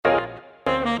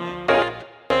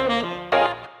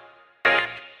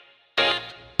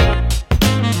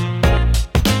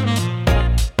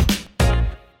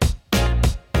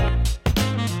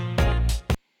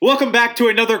Welcome back to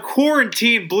another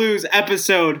Quarantine Blues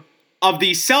episode of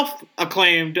the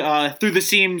self-acclaimed Through the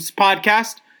Seams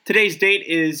podcast. Today's date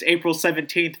is April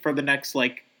 17th for the next,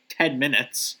 10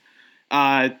 minutes.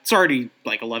 It's already,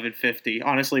 11:50.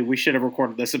 Honestly, we should have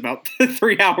recorded this about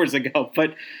 3 hours ago,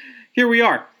 but here we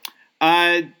are.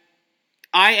 I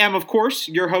am, of course,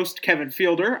 your host, Kevin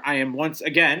Fielder. I am once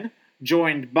again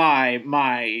joined by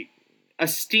my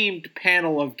esteemed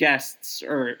panel of guests,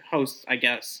 or hosts, I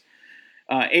guess.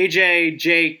 AJ,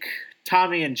 Jake,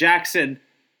 Tommy, and Jackson.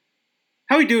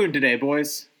 How are we doing today,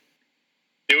 boys?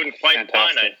 Doing quite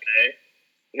fine, I'd say.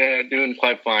 Yeah, doing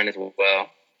quite fine as well.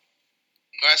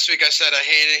 Last week I said I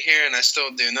hate it here, and I still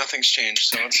do. Nothing's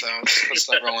changed, so let's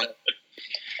start rolling.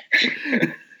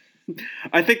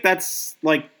 I think that's,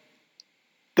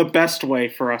 the best way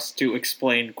for us to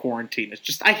explain quarantine. It's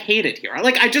just, I hate it here.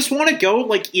 I just want to go,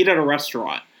 eat at a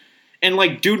restaurant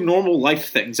and, do normal life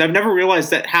things. I've never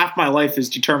realized that half my life is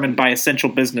determined by essential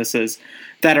businesses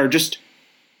that are just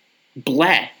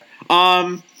bleh.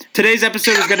 Today's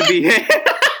episode is going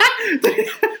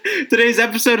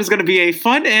to be a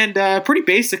fun and pretty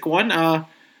basic one.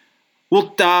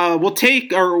 We'll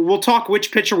talk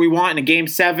which pitcher we want in a Game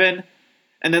 7,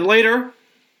 and then later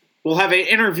we'll have an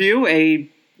interview.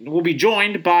 We'll be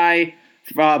joined by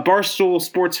Barstool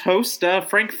Sports host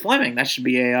Frank Fleming. That should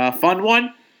be a fun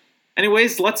one.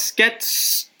 Anyways, let's get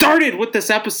started with this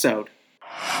episode.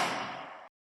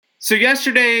 So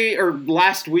yesterday, or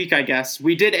last week, I guess,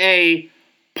 we did a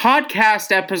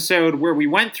podcast episode where we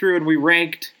went through and we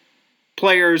ranked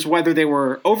players, whether they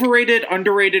were overrated,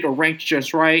 underrated, or ranked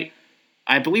just right.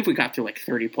 I believe we got through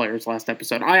 30 players last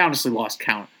episode. I honestly lost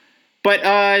count. But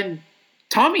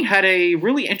Tommy had a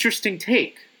really interesting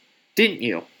take, didn't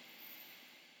you?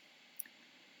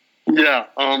 Yeah,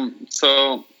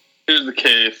 so here's the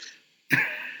case.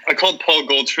 I called Paul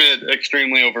Goldschmidt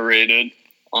extremely overrated.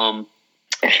 I'm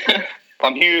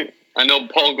here. I know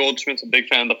Paul Goldschmidt's a big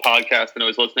fan of the podcast. I know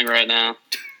he's listening right now.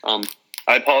 I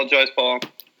apologize, Paul.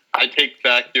 I take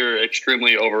back your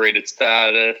extremely overrated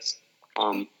status.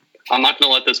 I'm not going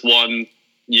to let this 1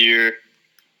 year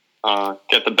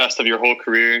get the best of your whole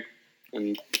career.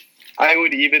 And I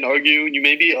would even argue you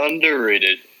may be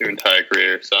underrated your entire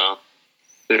career. So,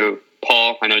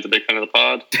 Paul, I know he's a big fan of the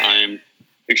pod. I'm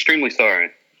extremely sorry.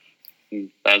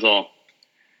 That's all.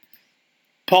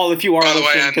 Paul, if you are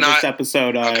listening to this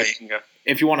episode, okay, you can go.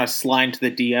 If you want to slide into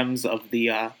the DMs of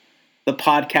the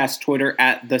podcast Twitter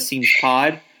at The Seams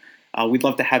Pod, we'd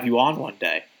love to have you on one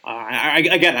day.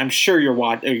 Again, I'm sure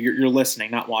you're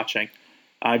listening, not watching.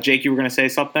 Jake, you were going to say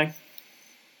something? By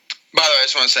the way, I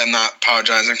just want to say I'm not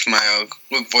apologizing for my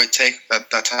Luke Voigt take.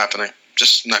 That's happening.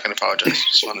 Just not going to apologize.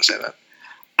 Just want to say that.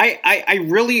 I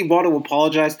really want to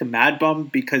apologize to Mad Bum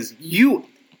because you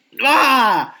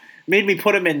made me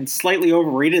put him in slightly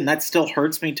overrated, and that still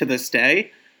hurts me to this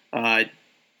day.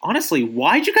 Honestly,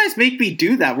 why'd you guys make me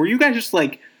do that? Were you guys just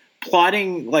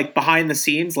plotting behind the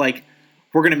scenes, we're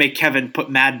gonna make Kevin put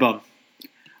Mad Bum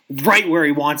right where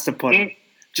he wants to put him?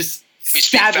 Just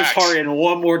stab his heart in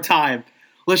one more time.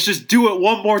 Let's just do it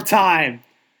one more time.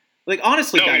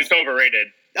 Honestly, no, guys. He's overrated.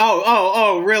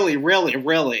 Oh, really?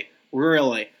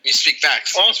 We speak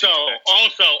facts. Also,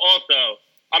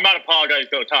 I'm not apologizing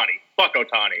to Ohtani. Fuck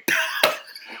Ohtani.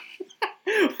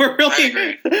 We're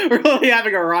really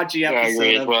having a raunchy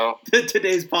episode of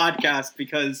today's podcast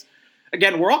because,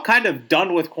 again, we're all kind of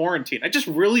done with quarantine. I just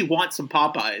really want some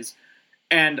Popeyes,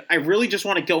 and I really just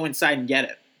want to go inside and get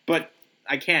it, but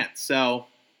I can't, so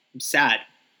I'm sad.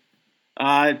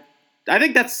 I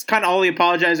think that's kind of all the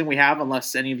apologizing we have,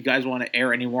 unless any of you guys want to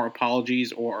air any more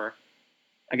apologies or,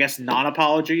 I guess,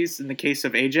 non-apologies in the case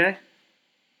of AJ.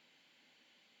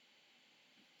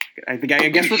 I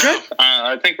guess we're good.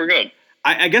 I think we're good.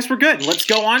 I guess we're good. Let's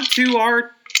go on to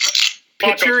our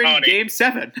pitcher in Game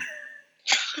 7.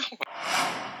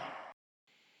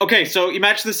 Okay, so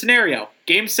imagine the scenario.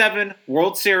 Game 7,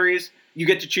 World Series. You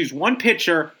get to choose one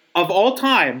pitcher of all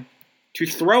time to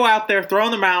throw out there, throw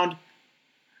on the mound.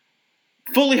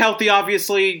 Fully healthy,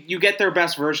 obviously. You get their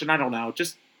best version. I don't know.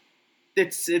 Just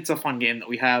it's a fun game that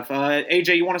we have.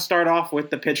 AJ, you want to start off with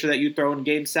the pitcher that you throw in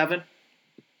Game 7?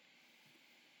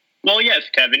 Well, yes,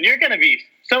 Kevin, you're going to be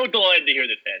so delighted to hear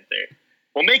this answer.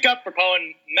 We'll make up for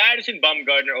calling Madison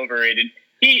Bumgarner overrated.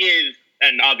 He is,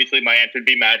 and obviously my answer would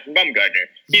be Madison Bumgarner.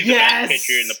 He's the best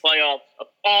pitcher in the playoffs of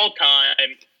all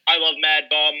time. I love Mad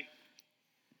Bum.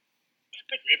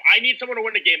 If I need someone to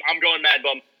win a game, I'm going Mad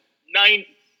Bum 11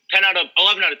 out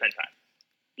of 10 times.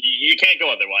 You can't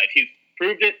go otherwise. He's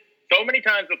proved it so many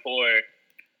times before.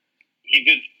 He's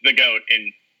just the GOAT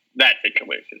in that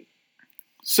situation.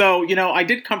 So, I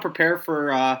did come prepared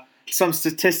for some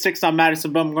statistics on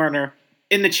Madison Bumgarner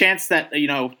in the chance that,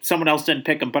 someone else didn't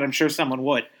pick him, but I'm sure someone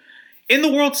would. In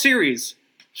the World Series,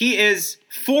 he is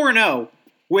 4-0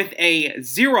 with a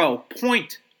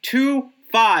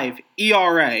 0.25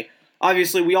 ERA.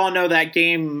 Obviously, we all know that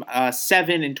game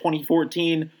 7 in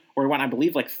 2014, where he went, I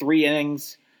believe, 3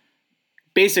 innings.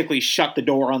 Basically shut the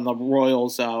door on the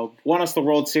Royals. Won us the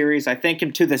World Series. I thank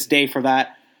him to this day for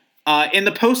that. In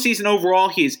the postseason overall,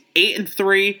 he is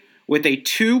 8-3 with a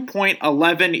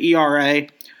 2.11 ERA.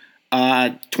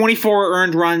 24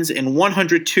 earned runs in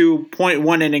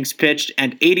 102.1 innings pitched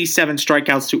and 87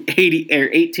 strikeouts to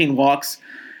 18 walks.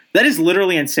 That is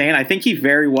literally insane. I think he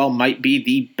very well might be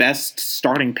the best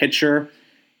starting pitcher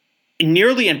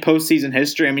nearly in postseason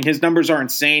history. I mean, his numbers are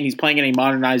insane. He's playing in a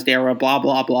modernized era, blah,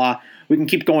 blah, blah. We can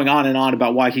keep going on and on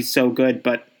about why he's so good,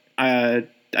 but I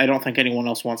don't think anyone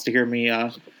else wants to hear me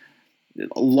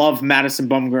love Madison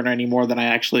Bumgarner any more than I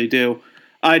actually do.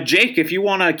 Jake, if you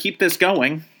want to keep this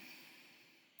going.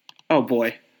 Oh,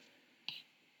 boy.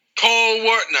 Cole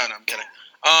Ward. No, I'm kidding.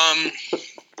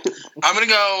 I'm going to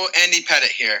go Andy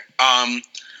Pettitte here.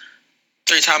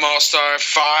 3-time All-Star,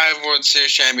 5 World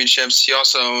Series championships. He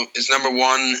also is number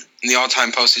 1 in the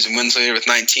all-time postseason wins leader with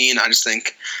 19. I just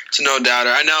think it's a no-doubter.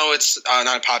 I know it's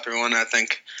not a popular one. I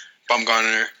think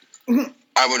Bumgarner.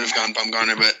 I would have gone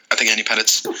Bumgarner, but I think Andy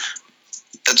Pettitte's.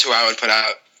 That's who I would put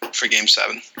out for Game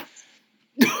 7.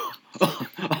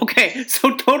 Okay,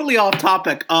 so totally off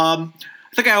topic. I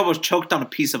think I almost choked on a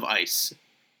piece of ice.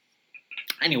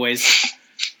 Anyways,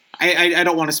 I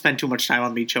don't want to spend too much time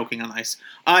on me choking on ice.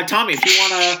 Tommy, if you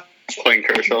want to... Playing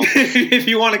Kershaw. If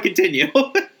you want to continue.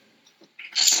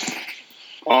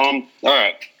 All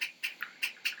right.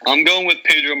 I'm going with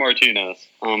Pedro Martinez.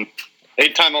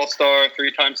 8-time All-Star,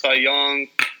 3-time Cy Young,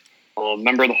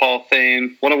 member of the Hall of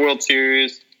Fame, won a World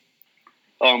Series.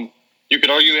 You could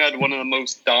argue he had one of the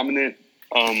most dominant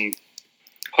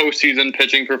postseason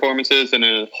pitching performances in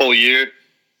a whole year.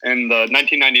 In the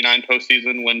 1999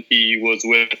 postseason, when he was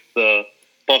with the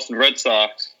Boston Red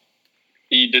Sox,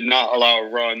 he did not allow a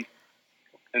run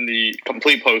in the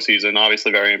complete postseason.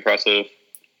 Obviously, very impressive.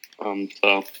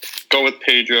 So, go with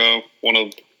Pedro, one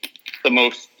of the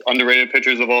most underrated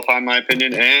pitchers of all time, in my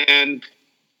opinion, and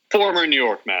former New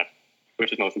York Met,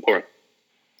 which is most important.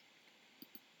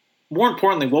 More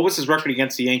importantly, what was his record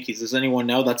against the Yankees? Does anyone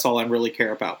know? That's all I really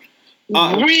care about.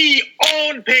 We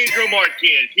own Pedro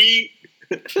Martinez.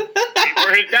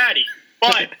 We're his daddy.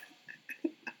 But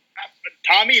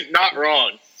Tommy's not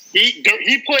wrong.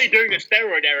 He played during the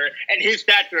steroid era, and his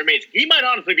stats are amazing. He might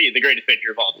honestly be the greatest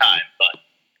pitcher of all time, but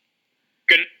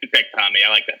good pick, Tommy. I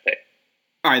like that pick.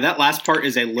 All right, that last part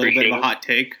is a little bit of a hot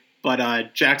take.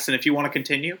 But, Jackson, if you want to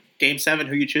continue, Game 7,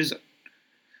 who you choosing?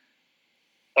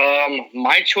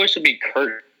 My choice would be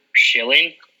Curt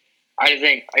Schilling. I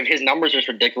think his numbers are just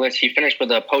ridiculous. He finished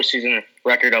with a postseason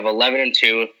record of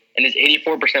 11-2, and his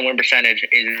 84% win percentage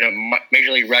is a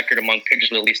major league record among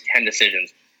pitchers with at least 10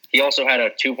 decisions. He also had a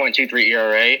 2.23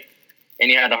 ERA, and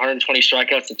he had 120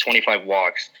 strikeouts to 25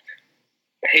 walks.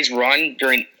 His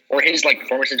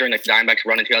performances during the Diamondbacks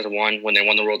run in 2001 when they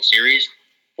won the World Series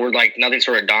were nothing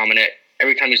sort of dominant.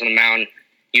 Every time he was on the mound,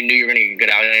 you knew you were going to get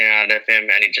out of him,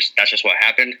 and that's just what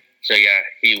happened. So, yeah,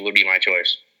 he would be my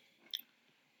choice.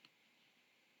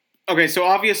 Okay, so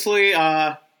obviously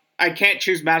I can't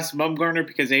choose Madison Bumgarner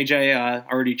because AJ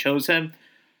already chose him.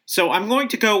 So I'm going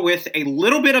to go with a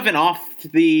little bit of an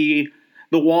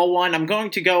off-the-wall one. I'm going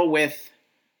to go with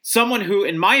someone who,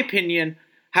 in my opinion,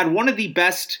 had one of the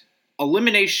best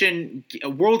elimination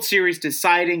World Series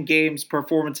deciding games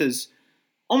performances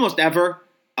almost ever.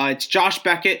 It's Josh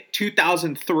Beckett,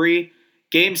 2003,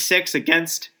 Game 6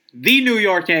 against the New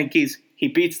York Yankees. He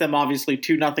beats them, obviously,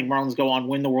 2-0. Marlins go on,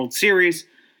 win the World Series.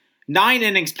 9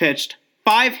 innings pitched,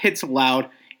 5 hits allowed.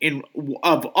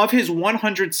 Of his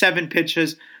 107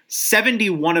 pitches,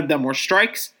 71 of them were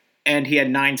strikes, and he had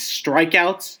 9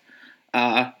 strikeouts.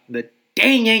 The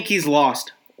dang Yankees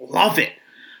lost. Love it.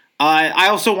 I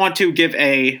also want to give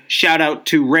a shout-out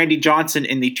to Randy Johnson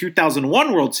in the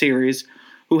 2001 World Series,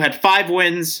 who had 5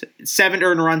 wins, 7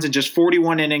 earned runs in just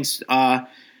 41 innings,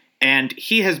 and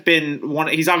he's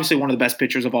obviously one of the best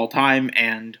pitchers of all time,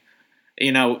 and,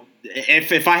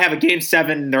 if I have a Game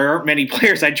 7, there aren't many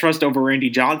players I'd trust over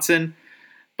Randy Johnson.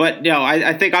 But,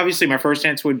 I think obviously my first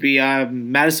answer would be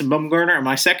Madison Bumgarner, and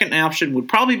my second option would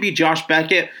probably be Josh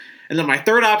Beckett, and then my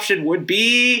third option would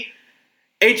be,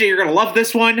 AJ, you're going to love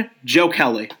this one, Joe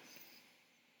Kelly.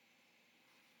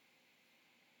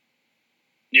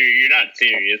 You're not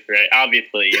serious, right?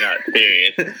 Obviously, you're not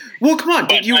serious. Well, come on.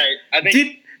 But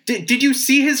Did you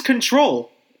see his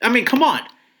control? I mean, come on.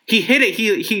 He hit it.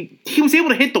 He was able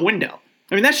to hit the window.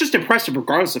 I mean, that's just impressive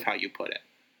regardless of how you put it.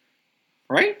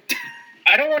 Right?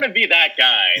 I don't want to be that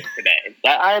guy today.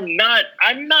 I'm not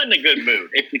in a good mood,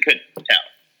 if you couldn't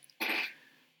tell.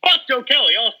 Fuck Joe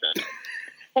Kelly also.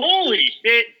 Holy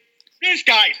shit. This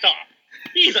guy sucks.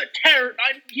 He's a terror.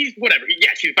 He's whatever.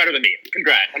 Yes, he's better than me.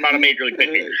 Congrats. I'm not a major league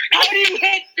pitcher. How do you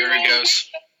hit Here he goes.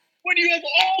 when you have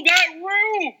all that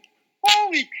room?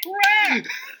 Holy crap!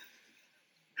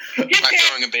 By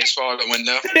throwing a baseball out the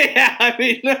window. Yeah, I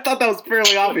mean, I thought that was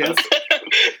fairly obvious.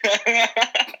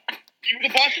 The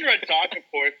Boston Red Sox,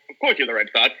 of course you're the Red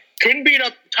Sox, couldn't beat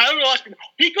up Tyler Austin.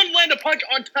 He couldn't land a punch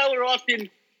on Tyler Austin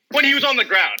when he was on the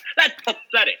ground. That's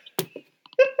pathetic.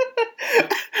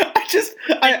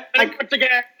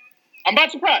 I'm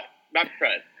not surprised. Not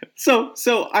surprised.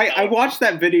 So I watched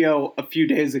that video a few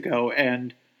days ago,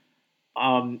 and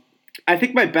I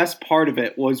think my best part of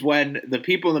it was when the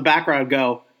people in the background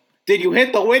go, "Did you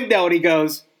hit the window?" And he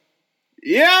goes,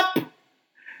 "Yep."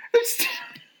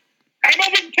 I'm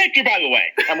moving picture, by the way.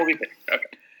 I'm moving picture. Okay.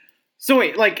 So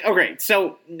wait, okay,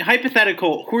 so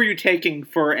hypothetical, who are you taking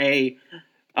for a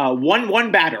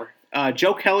one batter?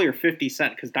 Joe Kelly or 50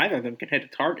 Cent? Because neither of them can hit a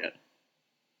target.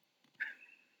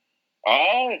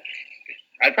 Oh,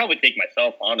 I'd probably take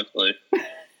myself, honestly.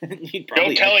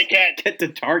 Joe Kelly can't get the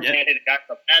target. Can't hit a guy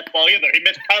with a fastball either. He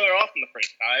missed Tyler Austin the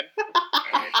first time.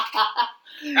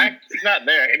 He's not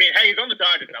there. I mean, hey, he's on the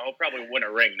Dodgers now. He'll probably win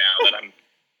a ring now that I'm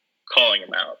calling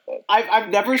him out. But I've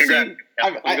never seen.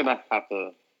 I'm gonna have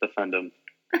to defend him.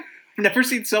 Never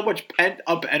seen so much pent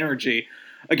up energy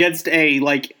against a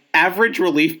average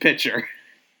relief pitcher.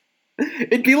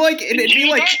 It'd be like you can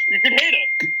hate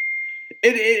him.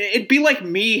 It'd be like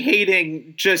me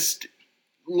hating just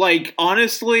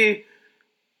honestly,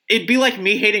 it'd be like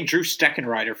me hating Drew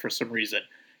Steckenrider for some reason.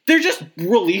 They're just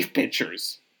relief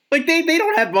pitchers. They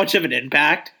don't have much of an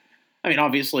impact. I mean,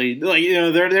 obviously,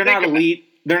 they're not elite.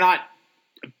 They're not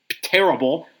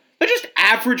terrible. They're just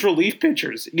average relief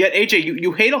pitchers. Yet AJ,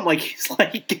 you hate him like he's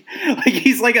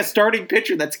like a starting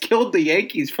pitcher that's killed the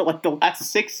Yankees for the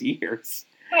last 6 years.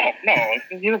 No,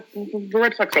 the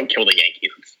Red Sox don't kill the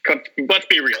Yankees. Let's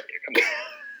be real here. Come on.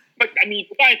 But I mean,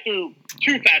 the guy threw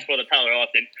 2 fastballs to Tyler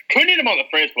Austin. Couldn't hit him on the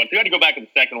first one, so he had to go back to the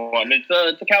second one. It's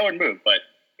a coward move, but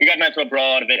we got a nice little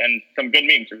brawl out of it, and some good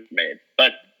memes were made.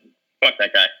 But fuck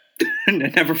that guy.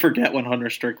 Never forget when Hunter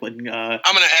Strickland. I'm going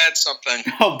to add something.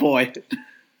 Oh boy!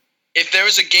 If there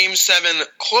was a Game 7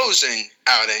 closing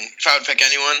outing, if I would pick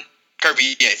anyone,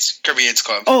 Kirby Yates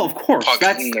Club. Oh, of course.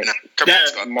 Kirby Yates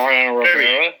Club. Mariano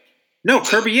Rivera. No,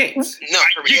 Kirby Yates. No,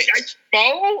 Kirby Yates.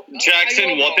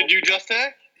 Jackson, what did you just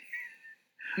say?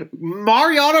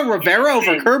 Mariano Rivera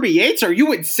over Kirby Yates? Are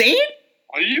you insane?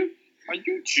 Are you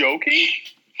joking?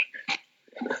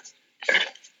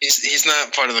 He's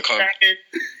not part of the club.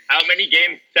 How many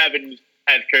Game 7s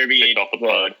has Kirby Yates off the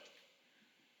board?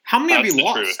 How many have you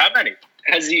lost? Truth. How many?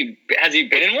 Has he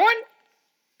been in one?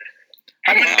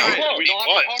 How many? We don't have to talk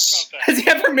about that. Has he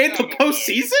ever made the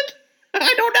postseason?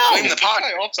 I don't Blame know. the pod.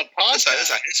 Off the That's podcast.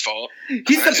 not his fault.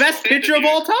 He's the best pitcher of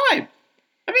all time.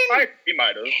 I mean, He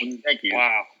might have. Thank you.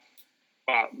 Wow.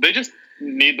 They just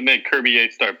need to make Kirby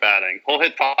Yates start batting. He'll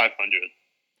hit 500.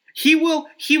 he will.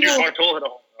 Bartol hit a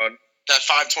home run. That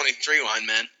 523 line,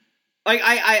 man.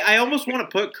 I almost want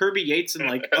to put Kirby Yates in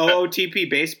OOTP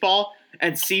baseball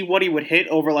and see what he would hit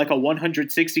over a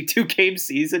 162 game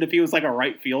season if he was a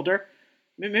right fielder.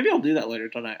 Maybe I'll do that later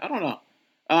tonight. I don't know.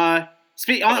 On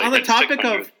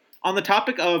the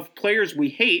topic of players we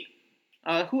hate,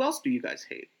 who else do you guys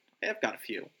hate? I've got a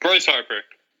few. Bryce Harper.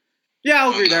 Yeah,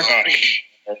 I'll agree there.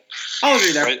 I'll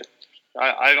agree there.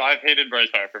 I've hated Bryce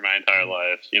Harper my entire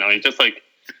life. He's just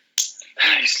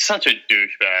he's such a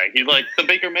douchebag. He's like the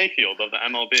Baker Mayfield of the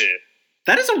MLB.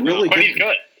 That is a really But good. he's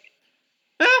good.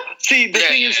 See, the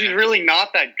thing is, he's really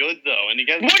not that good, though. And he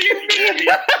gets. What do you mean?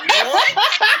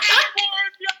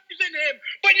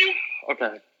 But you.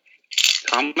 Okay.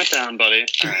 Calm it down, buddy.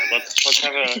 All right, let's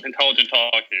have an intelligent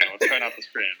talk here. Let's try not to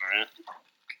scream. All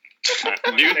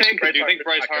right. Do you think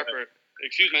Bryce Harper?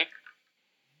 Excuse me.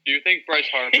 Do you think Bryce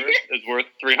Harper is worth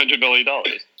 $300 million?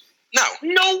 No.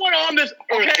 No one on this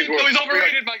earth Okay, is so worth he's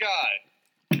overrated, my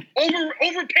guy.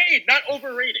 Overpaid, not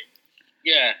overrated.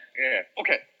 Yeah.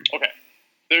 Okay.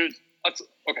 There's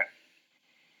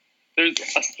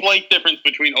a slight difference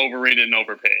between overrated and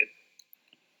overpaid.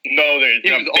 No, there's He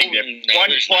no was big over- difference. no, One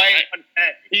there's play, not.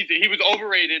 110. He was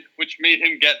overrated, which made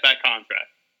him get that contract.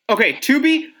 Okay, to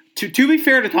be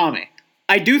fair to Tommy,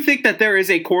 I do think that there is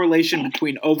a correlation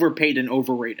between overpaid and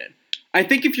overrated. I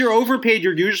think if you're overpaid,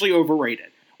 you're usually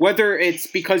overrated. Whether it's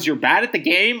because you're bad at the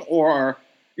game or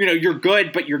you're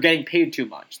good but you're getting paid too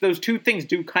much. Those two things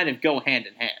do kind of go hand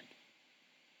in hand.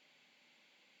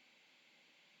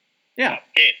 Yeah.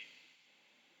 Okay.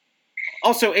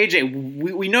 Also, AJ,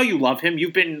 we know you love him.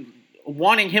 You've been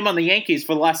wanting him on the Yankees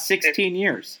for the last 16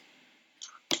 years.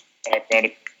 Talk about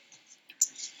it.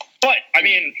 But, I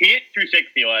mean, he hit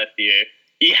 260 last year.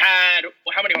 He had,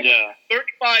 how many home runs?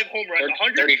 35 home runs.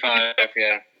 35,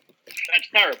 yeah. That's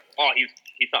terrible. Oh, he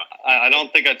sucks. I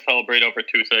don't think I'd celebrate over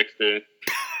 260.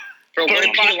 Bro, what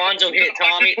did Pete Alonso hit,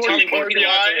 Tommy? Tell me what Pete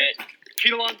Alonso hit.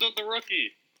 Pete Alonso's the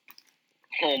rookie.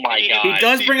 Oh, my God. He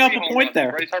does bring up a point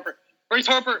there. Bryce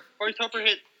Harper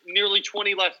hit nearly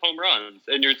 20 less home runs,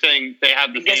 and you're saying they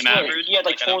have the Guess same what? average? He had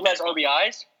like 4 less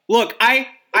RBIs? Look,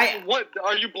 What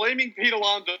are you blaming Pete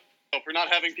Alonso for not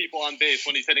having people on base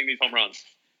when he's hitting these home runs?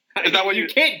 Is that what you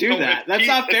can't do so that. if That's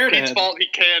not fair to Pete's him. fault he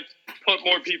can't put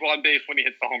more people on base when he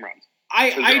hits the home runs.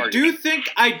 I do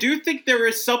think there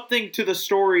is something to the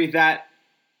story that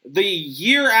the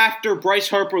year after Bryce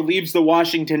Harper leaves the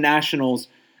Washington Nationals,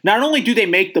 not only do they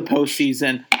make the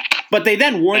postseason, but they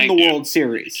then win the World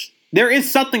Series. There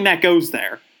is something that goes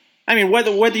there. I mean,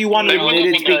 whether you want to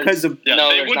admit it's because of no,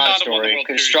 there's not a story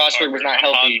because Strasburg was not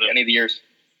healthy any of the years.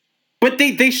 But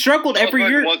they struggled every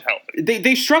year. Was healthy.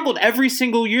 They struggled every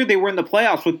single year they were in the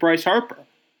playoffs with Bryce Harper.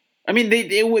 I mean,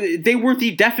 they were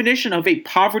the definition of a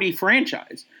poverty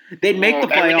franchise. They'd make the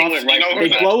playoffs.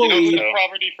 They'd blow a lead. The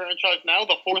poverty franchise now,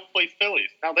 the 4th place Phillies.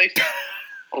 Now they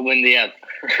When the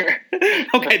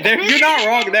Okay, you're not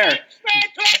wrong there. Stop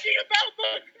talking about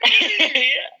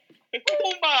the...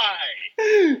 Oh, my.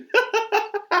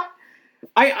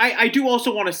 I do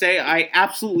also want to say I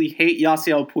absolutely hate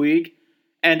Yasiel Puig,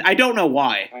 and I don't know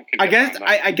why. I guess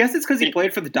it's because he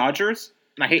played for the Dodgers,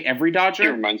 and I hate every He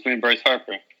Dodger. reminds me of Bryce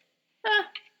Harper.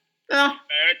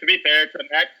 To be fair to the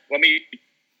Mets, I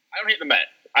don't hate the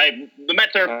Mets. The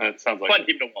Mets are It sounds fun like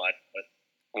team to watch, but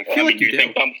I feel like you do.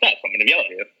 think I'm upset, so I'm going to yell at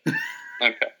you.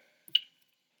 Okay.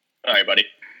 Sorry, buddy.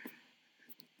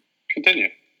 Continue.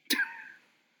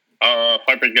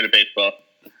 Harper's good at baseball.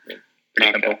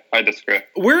 Pretty simple. I disagree.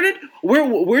 Where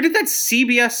did that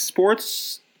CBS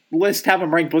Sports list have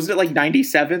him ranked? Wasn't it like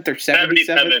 97th or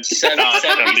 77th? 77.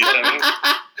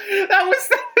 That was.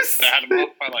 They had him off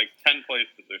by like 10 places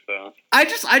or so. I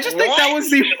just think that was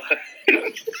the.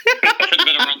 It should have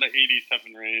been around the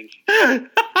 87 range.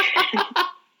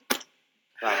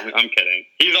 No, I'm kidding.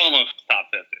 He's almost top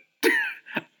 50.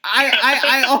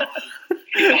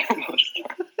 He's almost.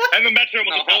 And the Mets are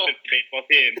almost a top 50 baseball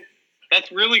team.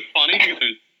 That's really funny because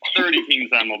there's 30 teams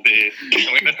in MLB,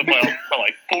 and we missed the playoffs for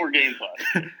like 4 games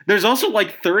left. There's also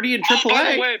like 30 in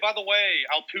AAA. By the way,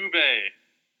 Altuve.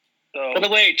 So, By the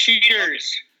way,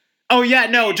 cheaters. Oh yeah,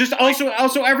 no. Just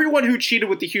also everyone who cheated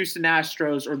with the Houston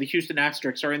Astros or the Houston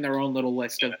Asterisks are in their own little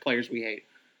list of players we hate.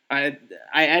 I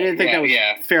didn't think that was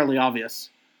fairly obvious.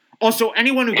 Also,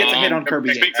 anyone who gets a hit on Kirby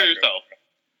Yates. Speak for yourself.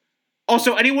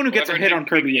 Also, anyone who gets a hit on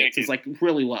Kirby Yates is like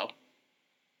really low.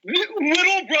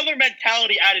 Little brother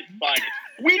mentality at its finest.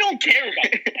 We don't care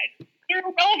about that. They're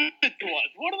irrelevant to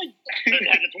us. What are they?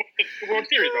 The World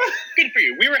Series, bro. Good for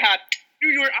you. We were happy. New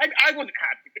York. I wasn't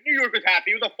happy, but New York was happy.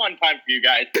 It was a fun time for you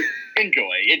guys.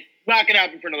 Enjoy. It's not going to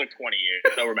happen for another 20 years,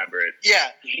 so remember it.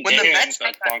 Yeah, when the Mets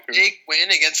that's had that bonkers. big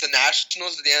win against the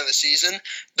Nationals at the end of the season,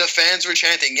 the fans were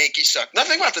chanting, Yankees suck.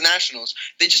 Nothing about the Nationals.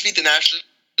 They just beat the Nationals.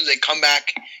 They come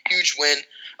back, huge win.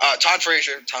 Todd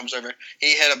Frazier, Tom Server,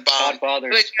 he hit a bomb. Todd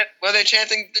Fathers. Well, they're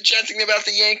chanting about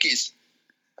the Yankees.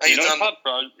 Todd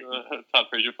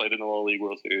Frazier played in the Little League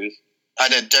World Series. I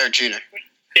did. Derek Jeter.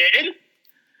 Did?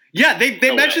 Yeah, they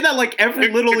No mentioned way. that like every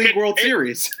Little League World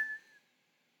Series.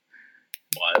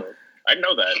 Wild. I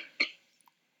know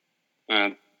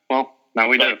that. Well, now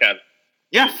we do.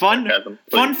 Yeah, fun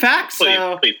facts.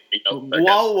 Please,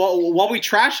 While we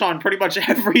trash on pretty much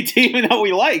every team that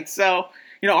we like, so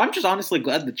I'm just honestly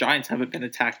glad the Giants haven't been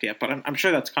attacked yet. But I'm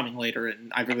sure that's coming later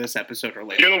in either this episode or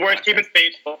later. You're the worst team in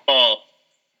baseball.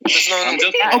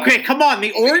 Okay, come on.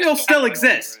 The Orioles still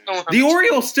exist. The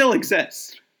Orioles still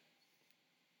exist.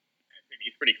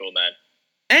 He's pretty cool, man.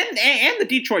 And the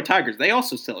Detroit Tigers, they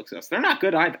also still exist. They're not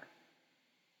good either.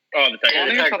 Oh, the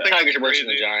Tigers. The Tigers are worse than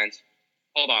the Giants.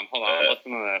 Hold on.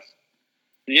 Listen to this.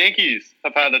 The Yankees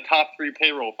have had the top 3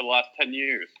 payroll for the last 10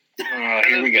 years.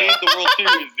 Here we go. Made the World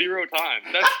Series 0 times.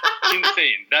 That's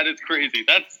insane. That is crazy.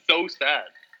 That's so sad.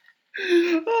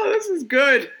 Oh, this is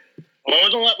good. What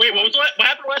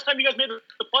happened the last time you guys made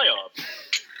the playoffs?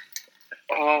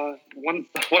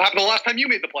 What happened the last time you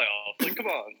made the playoffs? Like, come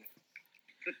on.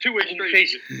 It's a 2-way street.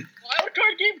 Wild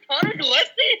card game, Connor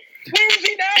Gillespie? Where is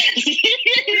he now?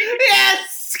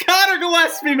 Yes! Connor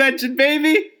Gillespie mentioned,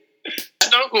 baby. You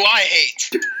know who I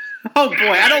hate? Oh boy,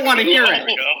 I don't want to hear There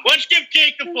we it. go. Let's give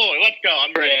Jake the floor. Let's go.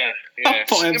 I'm ready. Oh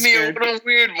boy, I'm Give me a scared. little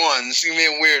weird one. Give me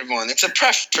a weird one. It's a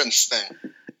preference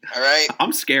thing. All right?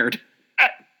 I'm scared.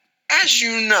 As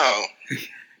you know,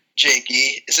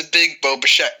 Jakey is a big Bo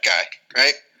Bichette guy,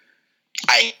 right?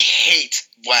 I hate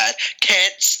Vlad.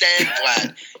 Can't stand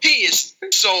Vlad. He is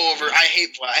so over. I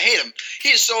hate Vlad. I hate him. He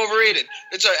is so overrated.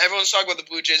 It's everyone's talking about the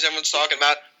Blue Jays. Everyone's talking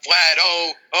about Vlad.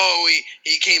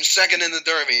 He came second in the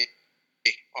Derby.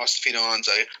 Ostafino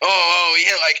Alonso. He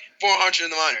hit like 400 in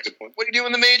the minors. What do you do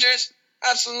in the majors?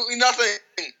 Absolutely nothing.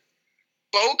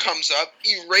 Bo comes up.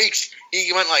 He rakes.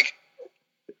 He went like.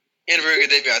 He had a very good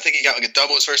debut. I think he got like a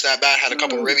double his first at bat. Had a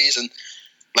couple of ribbies and.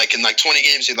 Like in like 20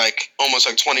 games, he had like almost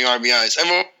like 20 RBIs.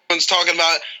 Everyone's talking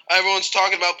about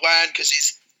Vlad because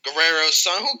he's Guerrero's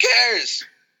son. Who cares?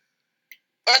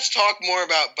 Let's talk more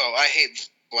about Bo. I hate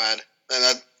Vlad.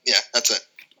 That's it.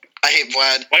 I hate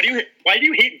Vlad. Why do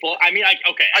you hate Vlad? I mean,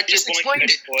 okay. I just explained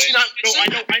it. I know.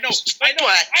 I'm listening.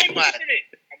 Vlad.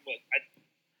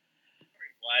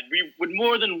 Sorry, Vlad. We would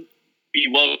more than be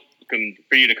welcome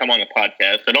for you to come on the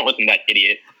podcast. So don't listen to that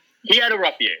idiot. He had a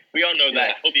rough year. We all know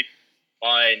that. He'll be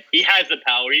fine. He has the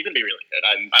power. He's gonna be really good.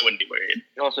 I wouldn't be worried.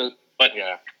 But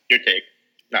your take,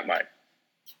 not mine.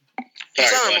 He's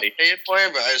Sorry, not buddy. a player,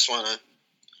 but I just want to.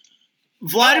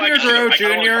 Vladimir Guerrero I Jr.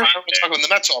 don't I don't talk about the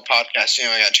Mets all podcast.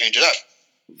 I got to change it up.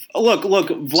 Look,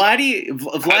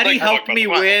 Vladdy helped me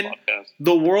win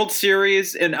the World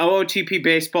Series in OOTP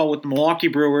baseball with the Milwaukee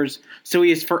Brewers, so he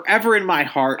is forever in my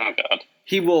heart. Oh God.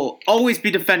 He will always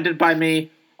be defended by me.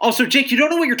 Also, Jake, you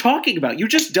don't know what you're talking about. You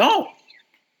just don't.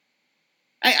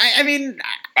 I mean,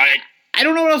 I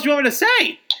don't know what else you want me to say.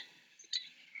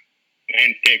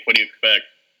 Man, Jake, what do you expect?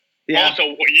 Yeah. Also,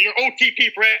 your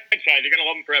OTP franchise, you're gonna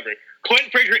love him forever.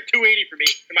 Clinton Frazier at 280 for me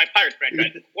in my Pirates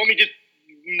franchise. Let me just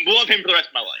love him for the rest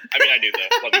of my life. I mean, I do though.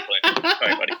 Love you, Clinton.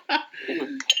 Sorry,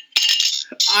 buddy.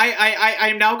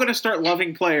 I'm now going to start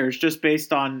loving players just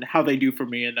based on how they do for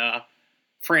me in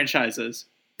franchises.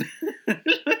 I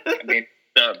mean,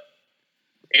 the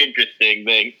interesting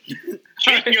thing.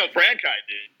 Speaking of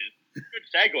franchises, good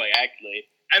segue actually.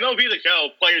 MLB The Show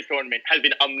Players Tournament has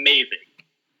been amazing.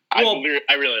 Well,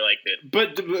 I really liked it.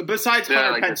 But besides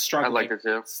Hunter Pence struggling, I like it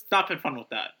too. it's not been fun with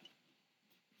that.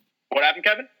 What happened,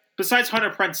 Kevin? Besides Hunter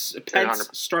Pence Hunter.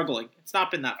 struggling, it's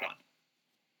not been that fun.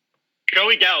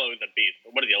 Joey Gallo is a beast.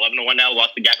 What is he, 11-1 now?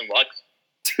 Lost to Gavin Lux.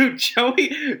 Dude,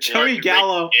 Joey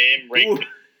Gallo.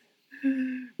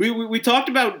 We talked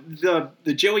about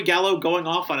the Joey Gallo going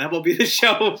off on MLB The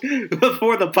Show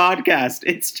before the podcast.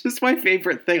 It's just my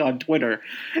favorite thing on Twitter.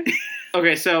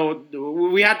 Okay, so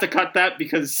we had to cut that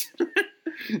because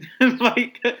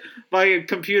my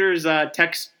computer's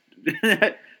text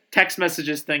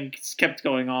messages thing kept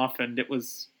going off, and it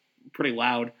was pretty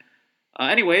loud.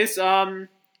 Anyways,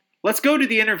 let's go to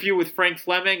the interview with Frank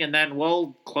Fleming, and then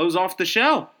we'll close off the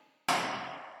show.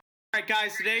 All right,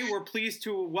 guys, today we're pleased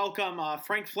to welcome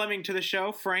Frank Fleming to the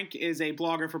show. Frank is a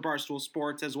blogger for Barstool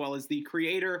Sports, as well as the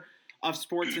creator of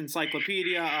Sports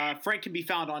Encyclopedia. Frank can be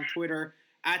found on Twitter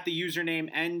at the username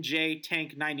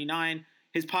NJTank99.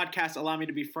 His podcast, Allow Me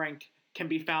to Be Frank, can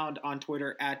be found on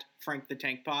Twitter at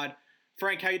FrankTheTankPod.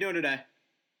 Frank, how you doing today?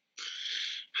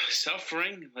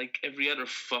 Suffering like every other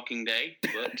fucking day,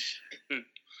 but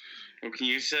what can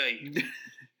you say?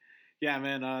 Yeah,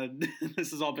 man,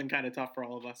 this has all been kind of tough for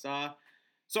all of us.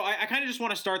 So I kind of just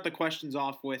want to start the questions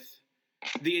off with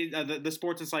the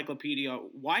Sports Encyclopedia.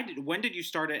 When did you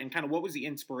start it, and kind of what was the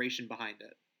inspiration behind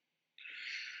it?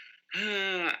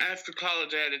 After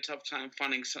college, I had a tough time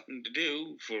finding something to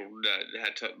do.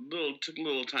 Took a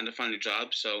little time to find a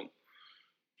job, so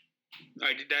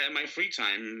I did that in my free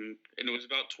time, and it was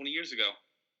about 20 years ago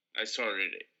I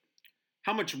started it.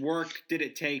 How much work did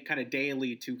it take, kind of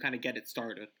daily, to kind of get it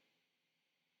started?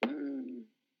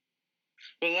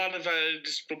 Well, a lot of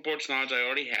just sports knowledge I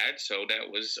already had, so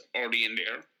that was already in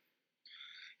there.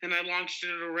 And I launched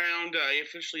it around. I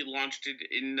officially launched it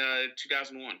in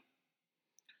 2001.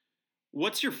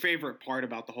 What's your favorite part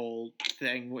about the whole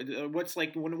thing? What's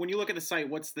like when you look at the site?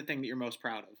 What's the thing that you're most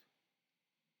proud of?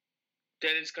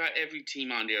 That it's got every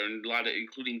team on there, and a lot of,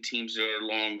 including teams that are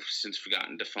long since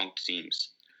forgotten, defunct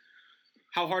teams.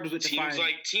 How hard was it to find?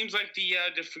 Teams like the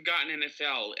forgotten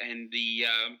NFL and the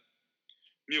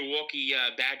Milwaukee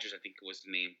Badgers, I think it was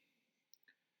the name.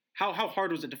 How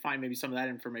hard was it to find maybe some of that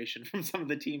information from some of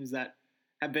the teams that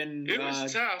have been? It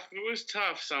was tough. It was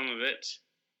tough, some of it.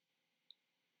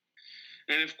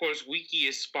 And of course, Wiki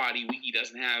is spotty. Wiki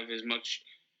doesn't have as much.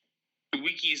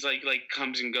 Wiki is like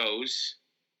comes and goes.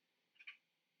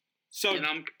 So and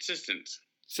I'm consistent.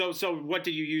 So what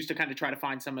did you use to kind of try to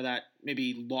find some of that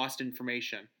maybe lost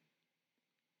information?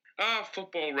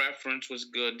 Football Reference was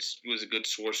good. Was a good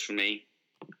source for me.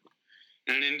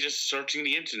 And then just searching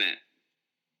the internet.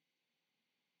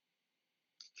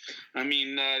 I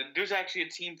mean, there's actually a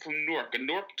team from Newark. The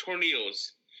Newark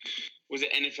Tornadoes was an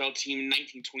NFL team in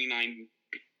 1929.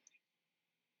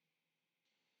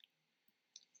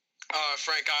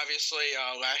 Frank, obviously,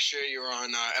 last year you were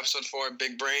on episode 4,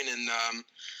 Big Brain, and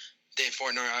Dave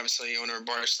Fortner, obviously owner of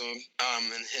Barstool,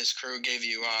 and his crew gave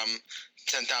you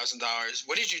 $10,000.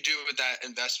 What did you do with that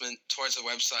investment towards the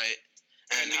website,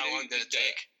 and how long did it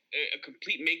take? A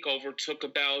complete makeover took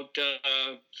about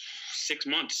 6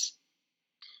 months.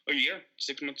 A year,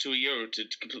 6 months to a year to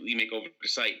completely make over the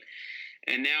site.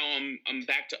 And now I'm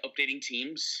back to updating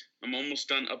teams. I'm almost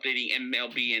done updating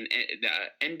MLB and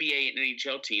NBA and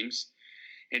NHL teams.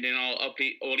 And then I'll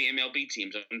update all the MLB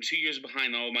teams. I'm 2 years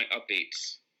behind on all my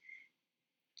updates.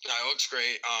 No, it looks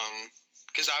great.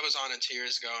 Because I was on it 2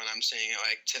 years ago, and I'm seeing it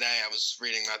like today. I was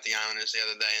reading about the Islanders the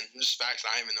other day, and just facts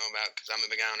I even know about because I'm a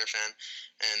big Islander fan,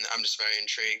 and I'm just very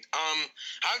intrigued.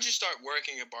 How did you start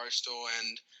working at Barstool?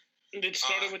 And it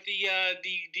started with the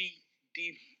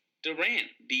rant.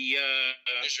 The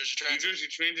New Jersey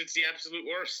Transit's the absolute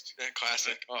worst. Yeah,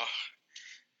 classic. Oh,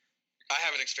 I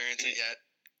haven't experienced it yet.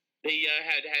 They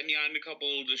had me on a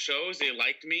couple of the shows. They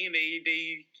liked me, and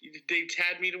they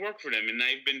tagged me to work for them, and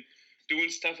I've been doing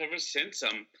stuff ever since.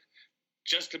 I'm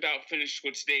just about finished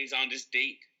with today's on this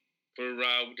date for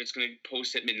that's going to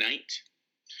post at midnight.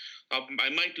 I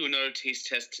might do another taste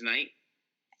test tonight.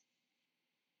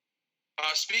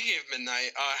 Speaking of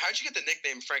midnight, how'd you get the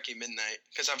nickname Frankie Midnight?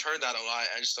 Because I've heard that a lot.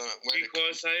 I just don't know where.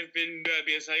 Because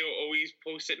because I always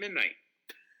post at midnight.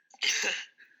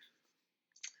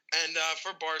 And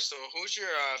for Barstool, who's your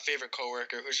favorite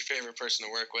coworker? Who's your favorite person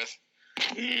to work with?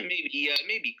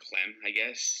 Maybe Clem, I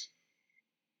guess.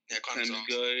 Yeah, Clem's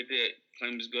good.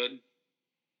 Clem's good.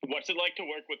 What's it like to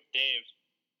work with Dave?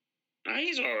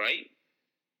 He's all right.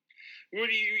 What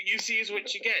do you see is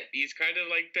what you get. He's kind of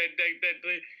like that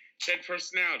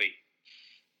personality.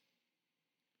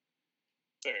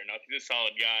 Fair enough. He's a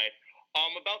solid guy.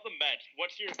 About the Mets,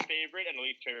 what's your favorite and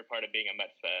least favorite part of being a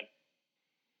Mets fan?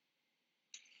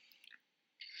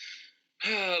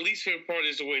 Least favorite part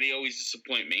is the way they always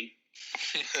disappoint me.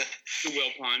 The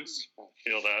Will Ponds. I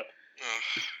feel that.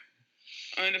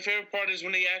 And the favorite part is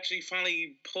when they actually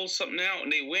finally pull something out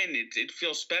and they win. It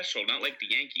feels special, not like the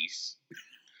Yankees.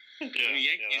 Yeah,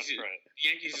 that's right. The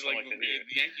Yankees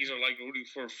are like rooting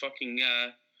for fucking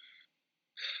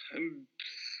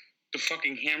the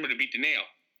fucking hammer to beat the nail.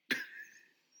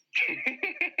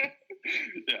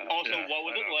 What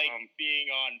was it like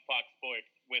being on Fox Sports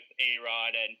with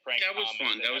A-Rod and Frank That was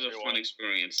Thomas fun. That was a fun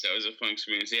experience.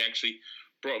 They actually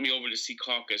brought me over to see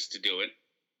Caucus to do it.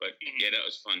 But, yeah, that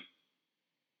was fun.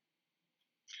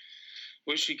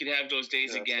 Wish we could have those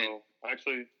days again.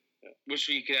 Wish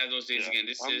we could have those days again.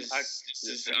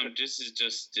 This is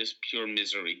just pure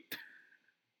misery.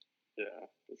 Yeah,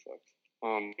 it sucks.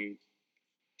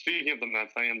 Speaking of the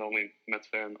Mets, I am the only Mets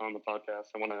fan on the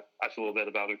podcast. I want to ask a little bit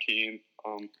about their team.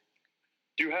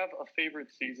 Do you have a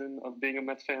favorite season of being a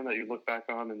Mets fan that you look back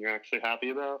on and you're actually happy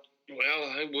about? Well,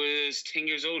 I was 10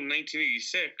 years old in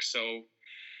 1986, so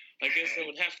I guess that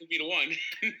would have to be the one.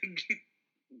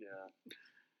 Yeah.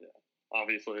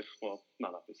 Obviously, well,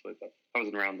 not obviously, but I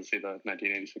wasn't around to see the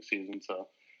 1986 season, so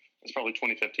it's probably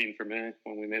 2015 for me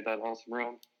when we made that awesome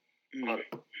run. But,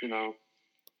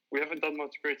 we haven't done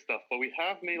much great stuff, but we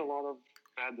have made a lot of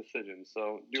bad decisions.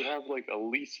 So do you have like a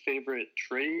least favorite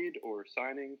trade or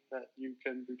signing that you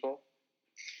can recall?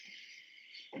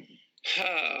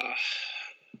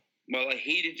 Well, I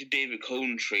hated the David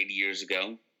Cohn trade years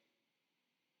ago.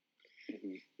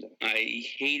 Mm-hmm. Yeah. I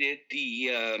hated the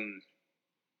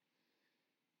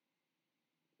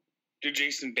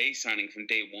Jason Bay signing from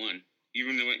day one.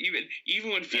 Even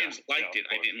when fans liked it,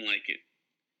 I didn't like it.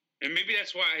 And maybe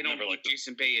that's why I don't like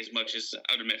Jason Bay as much as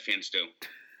other Met fans do.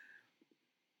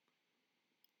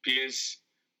 Because,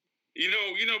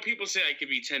 people say I could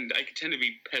tend to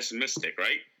be pessimistic,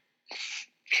 right?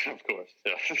 Of course,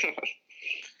 yeah.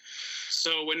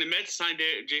 So when the Mets signed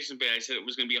Jason Bay, I said it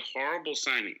was going to be a horrible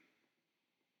signing.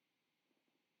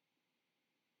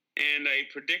 And I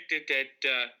predicted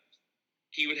that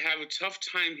he would have a tough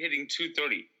time hitting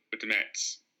 .230 with the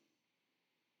Mets.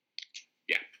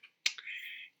 Yeah.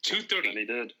 .230. And he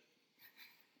did.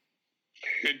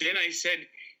 And then I said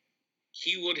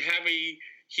he would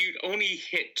only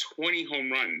hit 20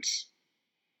 home runs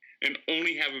and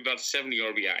only have about 70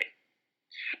 RBI.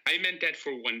 I meant that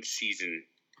for one season.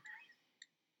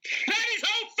 Not his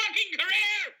whole fucking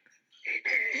career!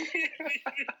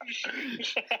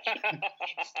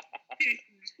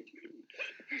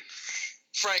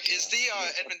 Frank, is the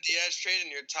Edmund Diaz trade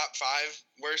in your top 5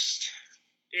 worst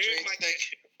trades? might be.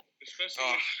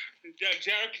 Especially with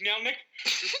Jared Knelnick.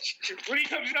 When he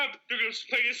comes up, they're going to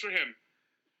play this for him.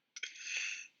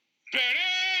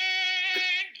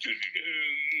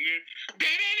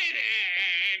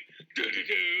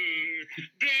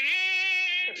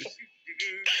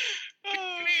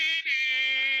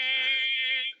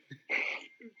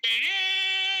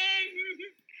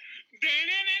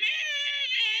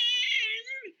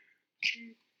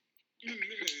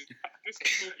 This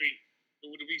movie,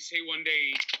 would we say one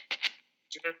day,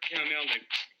 Jared Knelnick,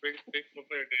 greatest baseball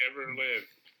player to ever live.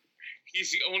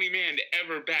 He's the only man to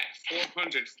ever bat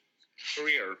 400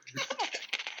 career,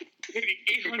 hitting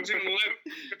 811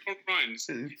 home runs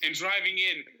and driving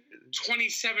in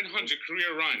 2,700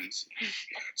 career runs,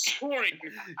 scoring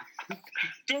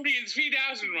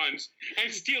 3,000 runs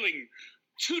and stealing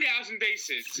 2,000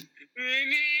 bases.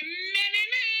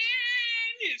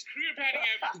 His career batting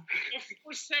average of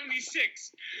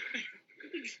 476.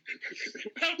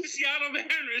 Helped the Seattle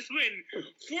Mariners win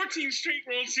 14 straight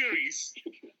World Series.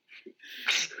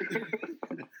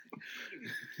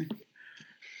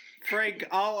 Frank,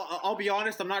 I'll be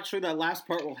honest. I'm not sure that last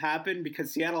part will happen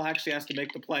because Seattle actually has to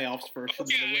make the playoffs first for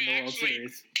them to win the World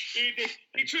Series. He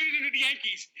traded into the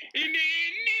Yankees.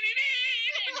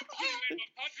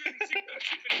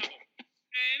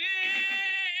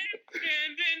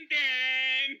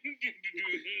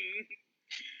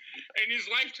 And his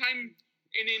lifetime,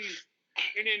 and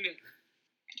in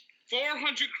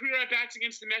 400 career at bats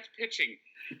against the Mets pitching,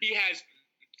 he has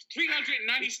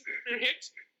 396 career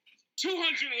hits,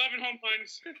 211 home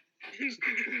runs.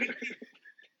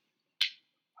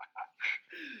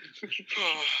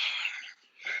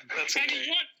 That's and he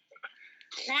once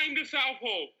climbed a foul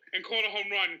pole and caught a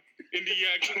home run in the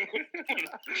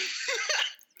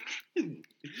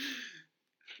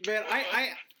Man,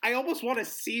 I almost want to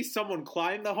see someone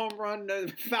climb the home run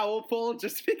foul pole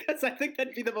just because I think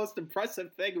that'd be the most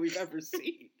impressive thing we've ever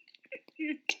seen.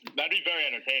 That'd be very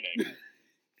entertaining.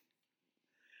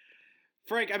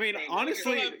 Frank, I mean,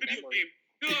 honestly,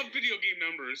 he'll have video game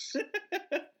numbers.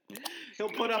 he'll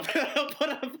put up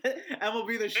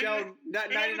MLB The Show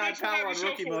 99 power on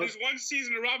rookie mode. There's one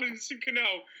season of Robinson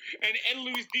Cano and Ed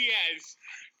Luis Diaz.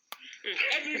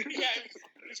 Ed Luis Diaz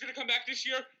is going to come back this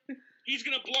year. He's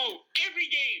going to blow every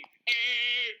game.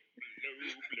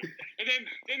 And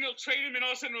then they'll trade him, and all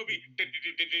of a sudden it'll be I'm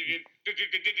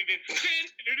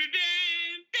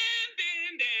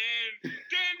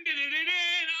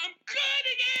good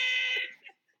again.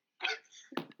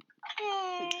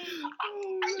 Oh,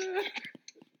 man.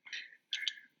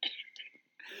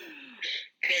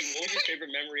 Craig, what was your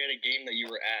favorite memory at a game that you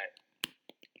were at?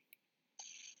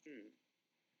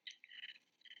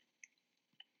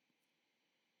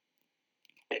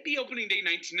 Maybe opening day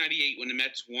 1998 when the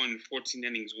Mets won 14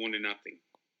 innings, 1-0.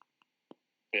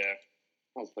 Yeah,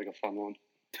 sounds like a fun one.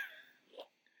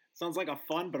 Sounds like a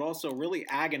fun but also really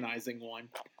agonizing one.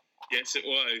 Yes, it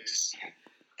was.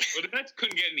 Well, the Mets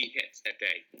couldn't get any hits that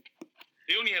day.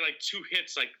 They only had like 2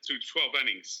 hits through 12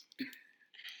 innings.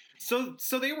 So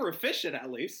they were efficient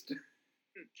at least.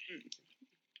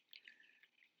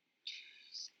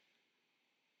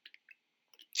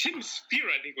 Tim Spear,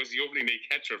 I think, was the opening day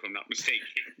catcher, if I'm not mistaken.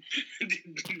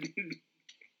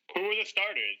 Who were the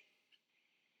starters?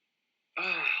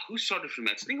 Who started for the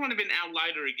Mets? I think it would have been Al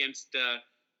Leiter against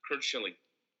Curt Schilling.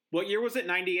 What year was it?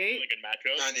 98? Like in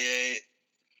matchup? 98.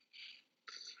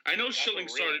 I know That's Schilling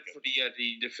really started good. for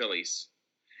the Phillies.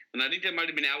 And I think that might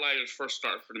have been Al Leiter's first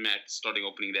start for the Mets, starting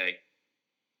opening day.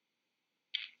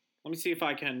 Let me see if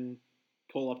I can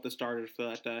pull up the starters for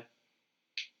that day.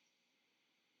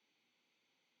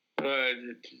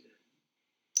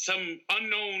 Some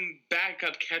unknown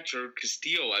backup catcher,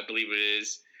 Castillo, I believe it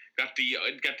is, got the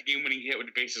game-winning hit with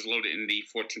the bases loaded in the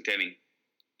 14th inning.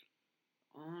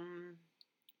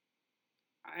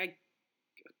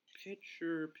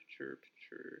 Pitcher.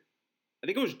 I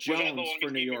think it was Was that the Jones longest for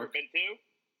New game you York. ever been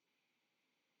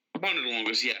to? One of the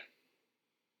longest, yeah.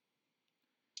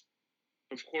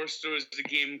 Of course, there was the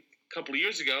game a couple of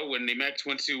years ago when the Mets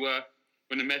when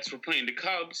the Mets were playing the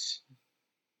Cubs.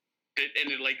 It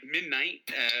ended like midnight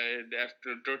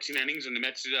after 13 innings, and the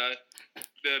Mets the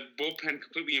bullpen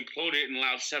completely imploded and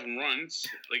allowed 7 runs,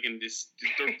 like in this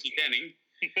 13th inning.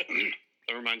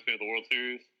 That reminds me of the World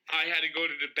Series. I had to go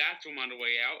to the bathroom on the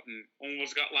way out and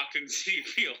almost got locked in Citi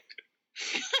Field.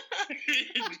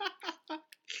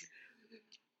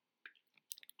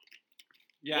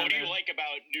 Yeah, What do man. you like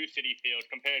about New City Field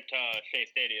compared to Shea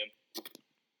Stadium?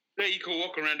 Yeah, you could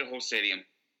walk around the whole stadium.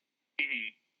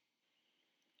 Mm-hmm.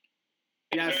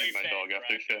 Yes. My dog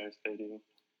after Shea Stadium.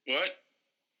 What?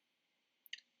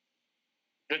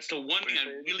 That's the one thing I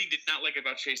really did not like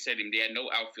about Shea Stadium. They had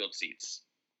no outfield seats.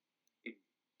 The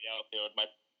outfield, my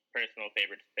personal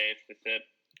favorite space to sit.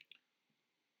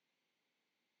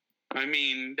 I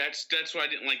mean, that's what I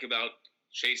didn't like about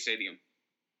Shea Stadium.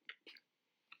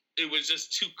 It was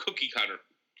just too cookie cutter.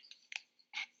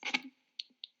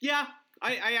 Yeah,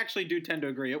 I actually do tend to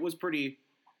agree. It was pretty,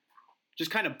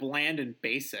 just kind of bland and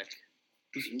basic.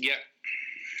 Yeah.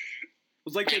 It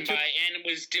was like and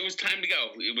it was time to go.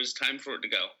 It was time for it to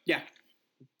go. Yeah.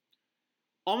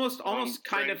 Almost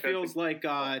kind of feels like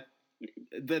the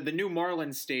new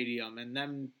Marlins Stadium and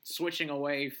them switching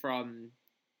away from,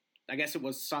 I guess it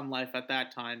was Sun Life at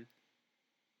that time.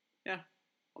 Yeah.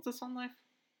 Was it Sun Life?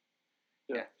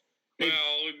 Yeah. Well,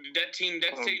 that stadium's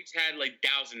had like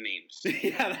 1,000 names.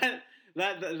 Yeah,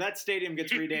 that stadium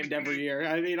gets renamed every year.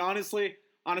 I mean, honestly,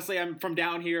 I'm from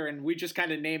down here, and we just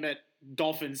kind of name it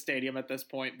Dolphin Stadium at this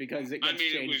point because it gets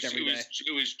changed every day.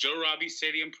 It was Joe Robbie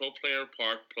Stadium, Pro Player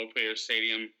Park, Pro Player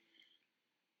Stadium,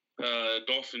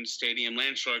 Dolphin Stadium,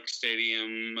 Land Shark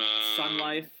Stadium, Sun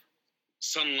Life,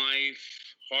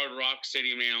 Hard Rock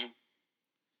Stadium now.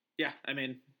 Yeah, I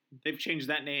mean, they've changed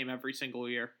that name every single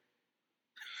year.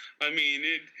 I mean,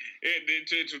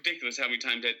 it's ridiculous how many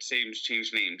times that stadium's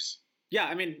changed names. Yeah,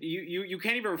 I mean, you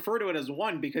can't even refer to it as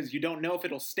one because you don't know if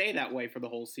it'll stay that way for the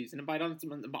whole season. And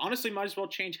honestly, might as well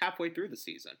change halfway through the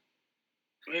season.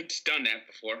 It's done that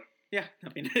before. Yeah, I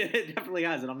mean, it definitely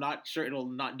has, and I'm not sure it'll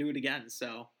not do it again,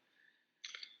 so.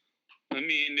 I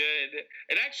mean,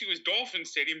 it actually was Dolphin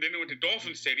Stadium, then it went to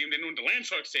Dolphin Stadium, then it went to Land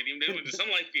Shark Stadium, then it went to Sun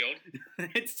Life Field.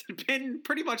 It's been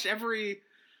pretty much every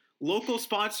local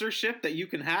sponsorship that you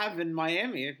can have in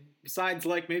Miami, besides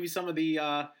like maybe some of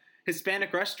the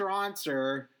Hispanic restaurants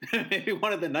or maybe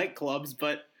one of the nightclubs,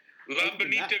 but La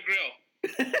Bonita Grill.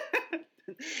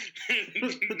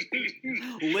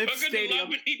 Live Welcome Stadium. to La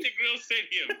Bonita Grill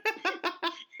Stadium.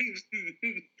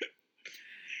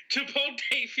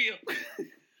 Chipotle Field.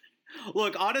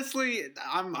 Look, honestly,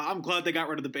 I'm glad they got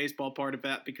rid of the baseball part of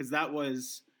that because that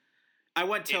was. I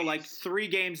went to like 3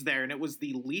 games there, and it was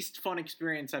the least fun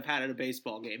experience I've had at a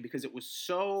baseball game because it was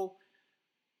so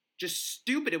just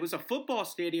stupid. It was a football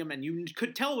stadium, and you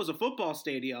could tell it was a football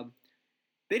stadium.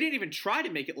 They didn't even try to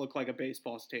make it look like a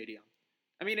baseball stadium.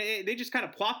 I mean, they just kind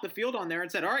of plopped the field on there and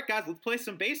said, all right, guys, let's play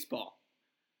some baseball.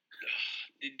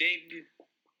 They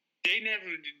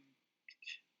never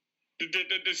did.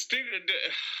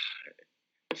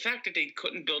 The fact that they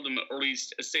couldn't build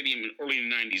a stadium early in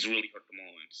the 90s really hurt the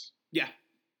Marlins. Yeah,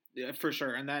 for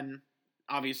sure. And then,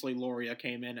 obviously, Loria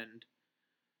came in and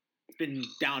it's been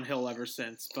downhill ever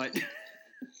since. But that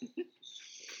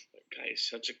guy is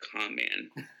such a con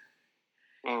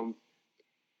man.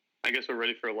 I guess we're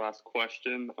ready for a last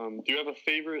question. Do you have a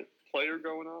favorite player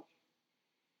going up?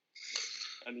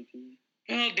 Any team?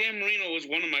 Well, Dan Marino was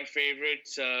one of my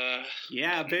favorites.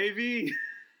 yeah, baby.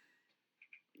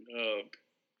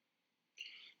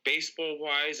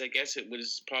 Baseball-wise, I guess it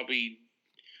was probably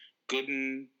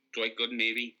Dwight Gooden,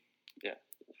 maybe. Yeah.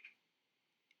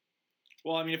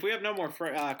 Well, I mean, if we have no more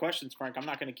questions, Frank, I'm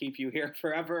not going to keep you here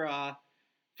forever.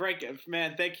 Frank,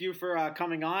 man, thank you for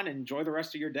coming on. Enjoy the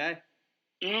rest of your day.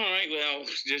 All right. Well,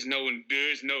 there's no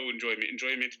enjoyment.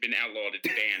 Enjoyment's been outlawed. It's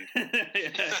banned.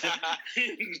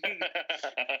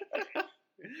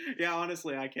 Yeah,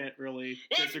 honestly, I can't really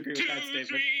disagree with that statement. 1, 2,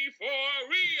 3, 4,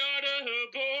 we are the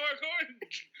Borg.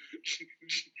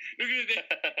 Look at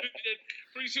that.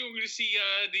 Pretty soon we're gonna see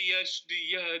the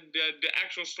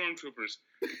actual stormtroopers.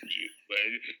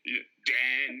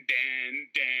 Dan.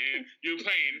 You're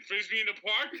playing frisbee in the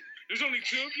park. There's only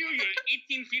 2 of you. You're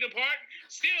 18 feet apart.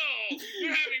 Still,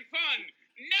 you're having fun.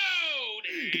 No,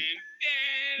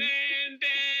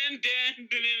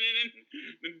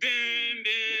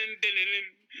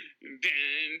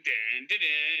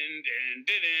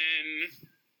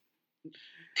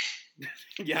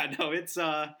 Yeah, no, it's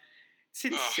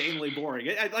insanely boring.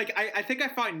 I think I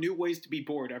find new ways to be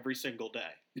bored every single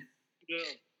day. Yeah.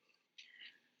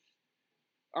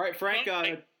 All right, Frank.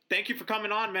 Thank you for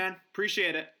coming on, man.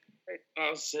 Appreciate it.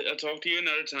 I'll talk to you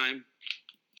another time.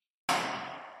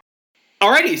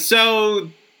 Alrighty, so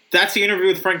that's the interview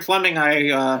with Frank Fleming.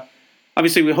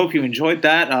 Obviously we hope you enjoyed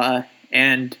that,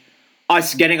 and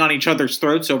us getting on each other's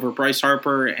throats over Bryce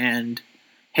Harper and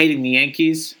hating the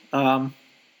Yankees.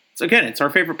 It's our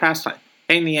favorite pastime,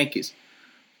 hating the Yankees.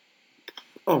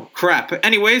 Oh crap!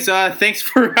 Anyways, thanks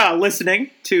for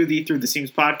listening to the Through the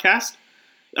Seams podcast.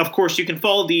 Of course, you can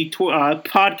follow the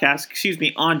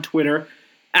podcast, on Twitter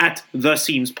at The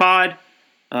Seams Pod.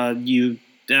 I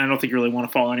don't think you really want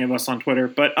to follow any of us on Twitter,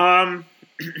 but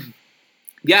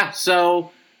yeah,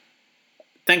 so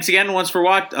thanks again once for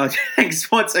thanks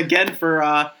once again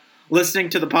for listening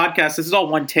to the podcast. This is all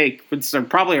one take. It's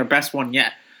probably our best one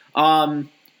yet. If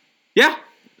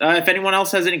anyone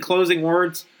else has any closing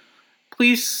words,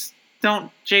 please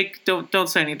don't say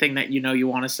anything that you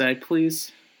want to say,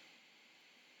 please.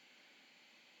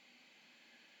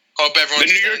 Hope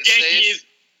everyone's The New York Yankees. safe.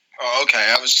 Oh, okay.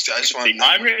 I just wanted.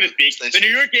 I'm going to speak. The New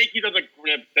York Yankees are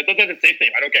that doesn't say safe.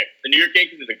 I don't care. The New York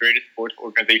Yankees is the greatest sports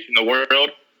organization in the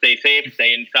world. Stay safe.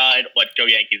 Stay inside. Let's go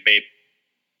Yankees, babe.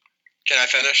 Can I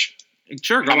finish?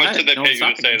 Sure, go How much ahead. did they No pay one's you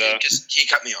to say stopping that? Because he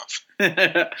cut me off.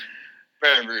 you.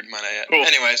 Very rude, might I add. Cool.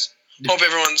 Anyways, hope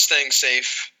everyone's staying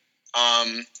safe.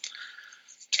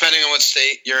 Depending on what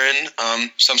state you're in,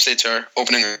 some states are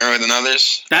opening earlier than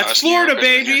others. That's New York Florida, has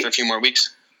been here baby. For a few more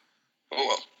weeks.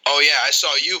 Oh yeah, I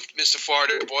saw you, Mr.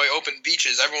 Florida boy. Open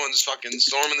beaches. Everyone's fucking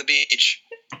storming the beach.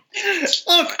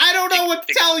 Look, I don't know what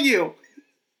to tell you.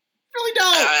 Really don't.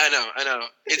 I know.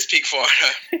 It's peak Florida.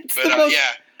 It's But the most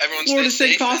everyone Florida stay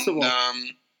state safe. possible.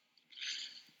 And,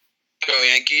 go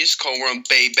Yankees. Cold World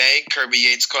Bay. Kirby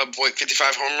Yates Club. Voit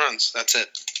 55 home runs. That's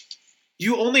it.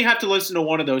 You only have to listen to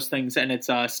one of those things, and it's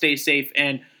stay safe.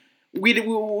 And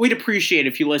we'd appreciate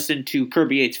if you listen to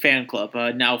Kirby Yates Fan Club.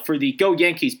 Now, for the Go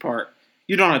Yankees part,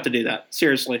 you don't have to do that.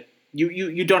 Seriously,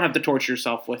 you don't have to torture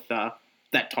yourself with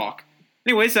that talk.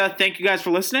 Anyways, thank you guys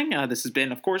for listening. This has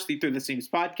been, of course, the Through the Seams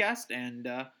podcast,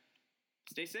 and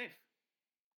stay safe.